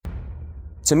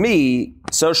to me,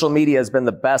 social media has been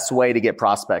the best way to get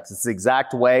prospects. It's the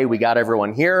exact way we got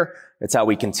everyone here. It's how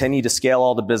we continue to scale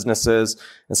all the businesses.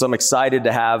 And so I'm excited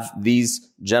to have these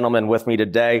gentlemen with me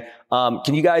today.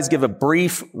 Can you guys give a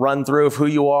brief run through of who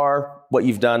you are, what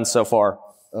you've done so far?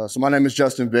 So my name is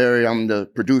Justin Berry. I'm the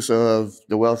producer of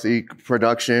the Wealthy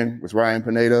production with Ryan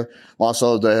Pineda. I'm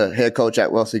also the head coach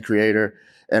at Wealthy Creator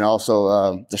and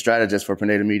also the strategist for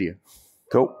Pineda Media.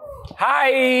 Cool.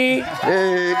 Hi.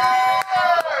 Hey.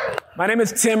 My name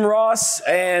is Tim Ross,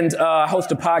 and I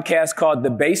host a podcast called The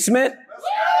Basement.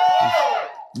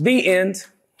 The end.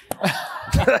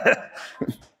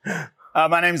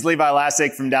 My name is Levi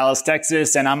Lassick from Dallas,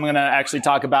 Texas, and I'm going to actually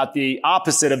talk about the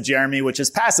opposite of Jeremy, which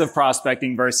is passive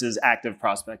prospecting versus active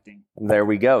prospecting. There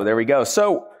we go.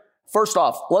 So first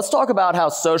off, let's talk about how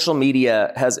social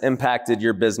media has impacted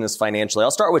your business financially. I'll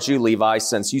start with you, Levi,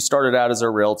 since you started out as a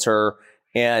realtor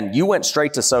and you went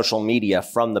straight to social media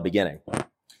from the beginning.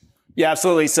 Yeah,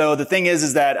 absolutely. So the thing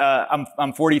is that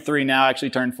I'm 43 now. I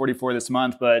actually turned 44 this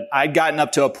month, but I'd gotten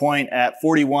up to a point at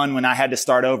 41 when I had to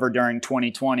start over during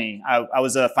 2020. I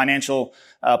was a financial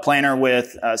planner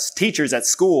with teachers at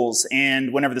schools,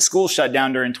 and whenever the schools shut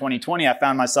down during 2020, I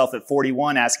found myself at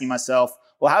 41 asking myself,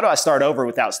 well, how do I start over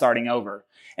without starting over?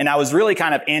 And I was really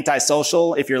kind of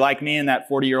antisocial. If you're like me in that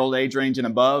 40-year-old age range and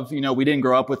above, we didn't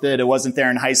grow up with it. It wasn't there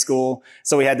in high school.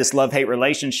 So we had this love-hate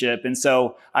relationship. And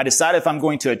so I decided if I'm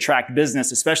going to attract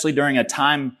business, especially during a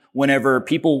time whenever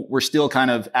people were still kind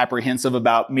of apprehensive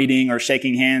about meeting or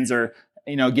shaking hands or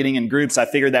getting in groups, I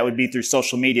figured that would be through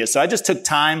social media. So I just took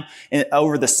time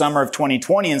over the summer of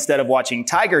 2020. Instead of watching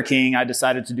Tiger King, I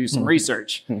decided to do some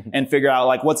research and figure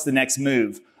out what's the next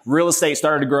move. Real estate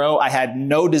started to grow. I had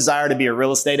no desire to be a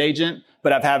real estate agent,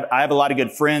 but I have a lot of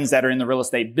good friends that are in the real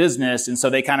estate business. And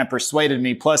so they kind of persuaded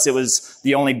me. Plus it was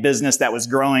the only business that was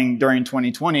growing during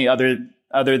 2020 other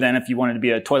than if you wanted to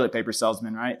be a toilet paper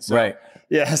salesman, right? So, right.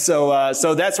 Yeah.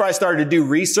 So that's where I started to do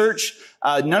research.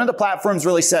 None of the platforms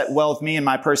really set well with me and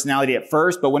my personality at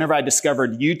first, but whenever I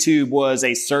discovered YouTube was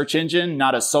a search engine,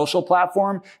 not a social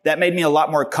platform, that made me a lot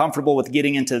more comfortable with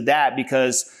getting into that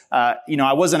because,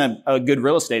 I wasn't a good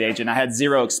real estate agent. I had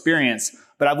zero experience,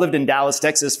 but I've lived in Dallas,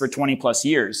 Texas for 20 plus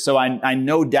years. So I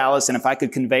know Dallas. And if I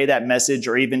could convey that message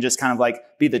or even just kind of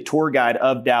be the tour guide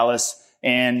of Dallas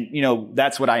and,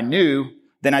 that's what I knew,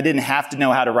 then I didn't have to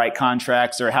know how to write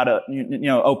contracts or how to,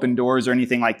 open doors or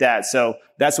anything like that. So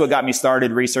that's what got me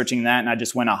started researching that. And I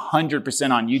just went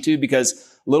 100% on YouTube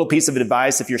because little piece of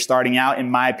advice, if you're starting out, in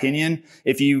my opinion,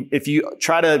 if you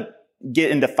try to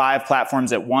get into 5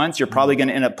 platforms at once, you're probably going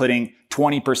to end up putting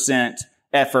 20%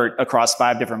 effort across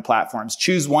 5 different platforms.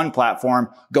 Choose one platform,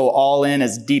 go all in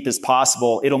as deep as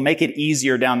possible. It'll make it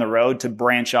easier down the road to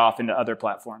branch off into other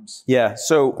platforms. Yeah.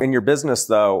 So in your business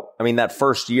though, that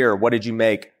first year, what did you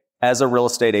make as a real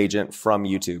estate agent from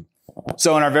YouTube?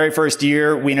 So in our very first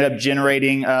year, we ended up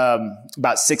generating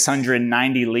about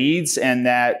 690 leads, and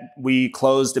that we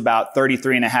closed about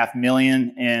 33.5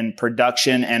 million in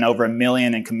production and over $1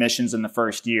 million in commissions in the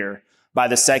first year. By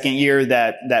the second year,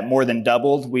 that more than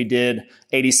doubled. We did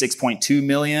 86.2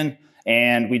 million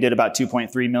and we did about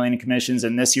 2.3 million in commissions.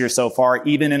 And this year so far,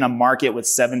 even in a market with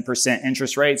 7%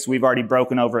 interest rates, we've already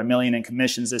broken over $1 million in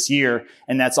commissions this year.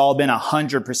 And that's all been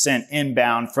 100%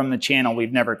 inbound from the channel.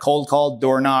 We've never cold called,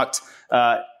 door knocked.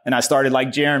 And I started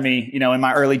like Jeremy, in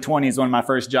my early 20s, one of my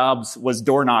first jobs was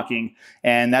door knocking.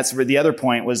 And that's where the other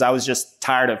point was I was just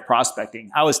tired of prospecting.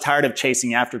 I was tired of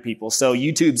chasing after people. So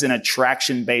YouTube's an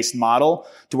attraction-based model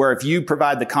to where if you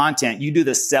provide the content, you do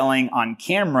the selling on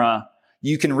camera,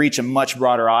 you can reach a much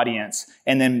broader audience.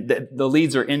 And then the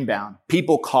leads are inbound.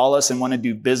 People call us and want to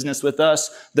do business with us.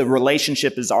 The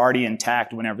relationship is already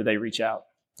intact whenever they reach out.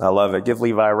 I love it. Give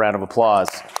Levi a round of applause.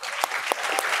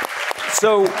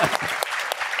 So,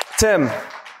 Tim,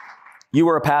 you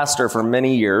were a pastor for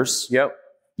many years. Yep.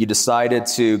 You decided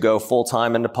to go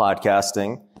full-time into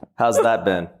podcasting. How's that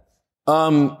been?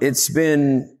 It's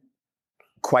been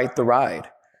quite the ride.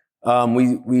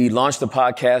 We launched the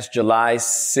podcast July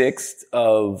 6th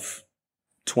of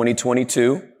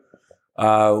 2022.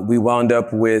 We wound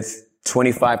up with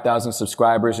 25,000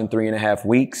 subscribers in 3.5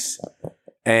 weeks.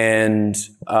 And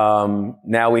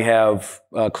now we have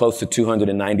close to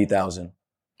 290,000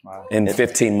 in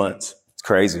 15 months. It's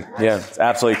crazy. Yeah. It's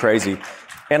absolutely crazy.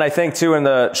 And I think too, in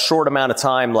the short amount of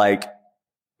time,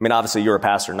 obviously you're a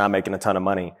pastor, not making a ton of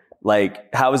money.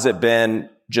 How has it been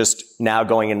just now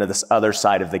going into this other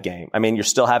side of the game? You're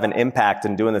still having impact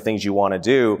and doing the things you want to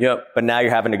do. Yep. But now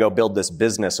you're having to go build this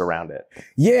business around it.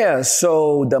 Yeah.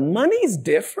 So the money's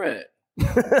different.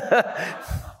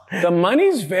 The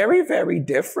money's very, very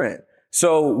different.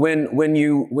 So when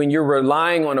you're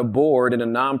relying on a board and a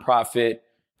nonprofit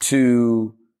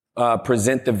to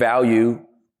present the value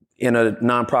in a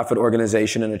nonprofit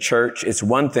organization, in a church, it's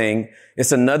one thing.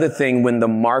 It's another thing when the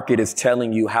market is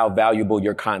telling you how valuable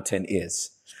your content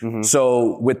is. Mm-hmm.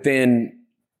 So within,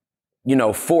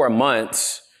 4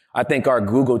 months, I think our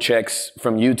Google checks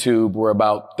from YouTube were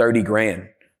about $30,000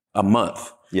 a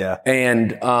month. Yeah.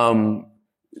 And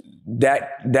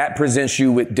that presents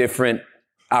you with different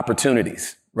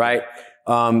opportunities, right?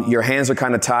 Your hands are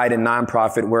kind of tied in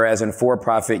nonprofit, whereas in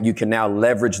for-profit, you can now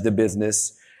leverage the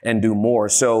business and do more.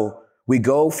 So we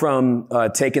go from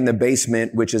taking the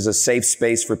basement, which is a safe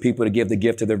space for people to give the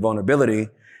gift of their vulnerability,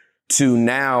 to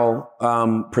now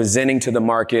presenting to the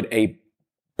market a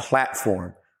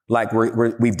platform. Like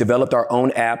we've developed our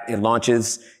own app. It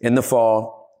launches in the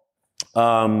fall,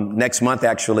 next month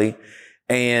actually,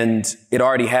 and it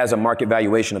already has a market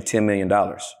valuation of $10 million.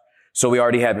 So we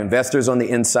already have investors on the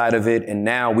inside of it, and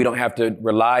now we don't have to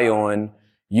rely on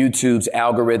YouTube's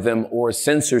algorithm or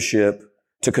censorship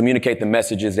to communicate the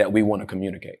messages that we want to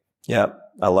communicate. Yep,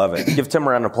 I love it. Give Tim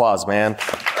a round of applause, man.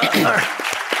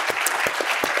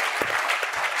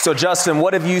 So Justin,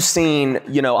 what have you seen?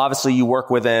 Obviously you work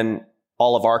within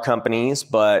all of our companies,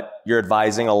 but you're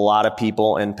advising a lot of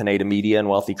people in Pineda Media and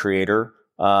Wealthy Creator.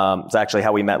 It's actually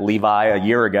how we met Levi a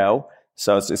year ago.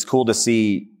 So it's cool to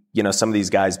see, some of these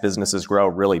guys' businesses grow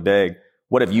really big.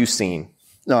 What have you seen?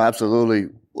 No, absolutely.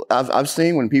 I've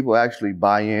seen when people actually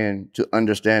buy in to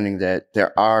understanding that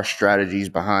there are strategies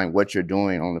behind what you're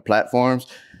doing on the platforms,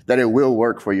 that it will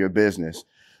work for your business.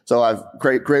 So I've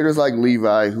creators like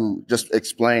Levi who just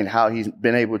explained how he's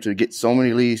been able to get so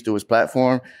many leads to his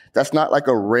platform. That's not like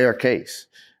a rare case,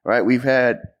 right? We've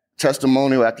had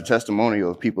testimonial after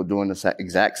testimonial of people doing the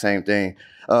exact same thing.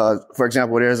 For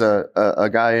example, there's a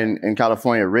guy in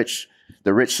California,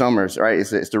 the Rich Summers, right?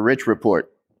 It's the Rich Report.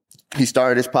 He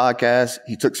started his podcast.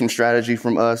 He took some strategy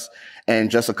from us. And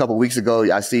just a couple weeks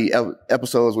ago, I see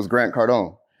episodes with Grant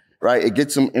Cardone, right? It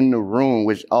gets him in the room,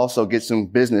 which also gets him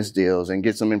business deals and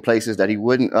gets him in places that he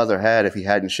wouldn't other had if he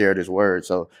hadn't shared his word.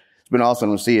 So it's been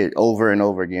awesome to see it over and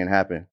over again happen.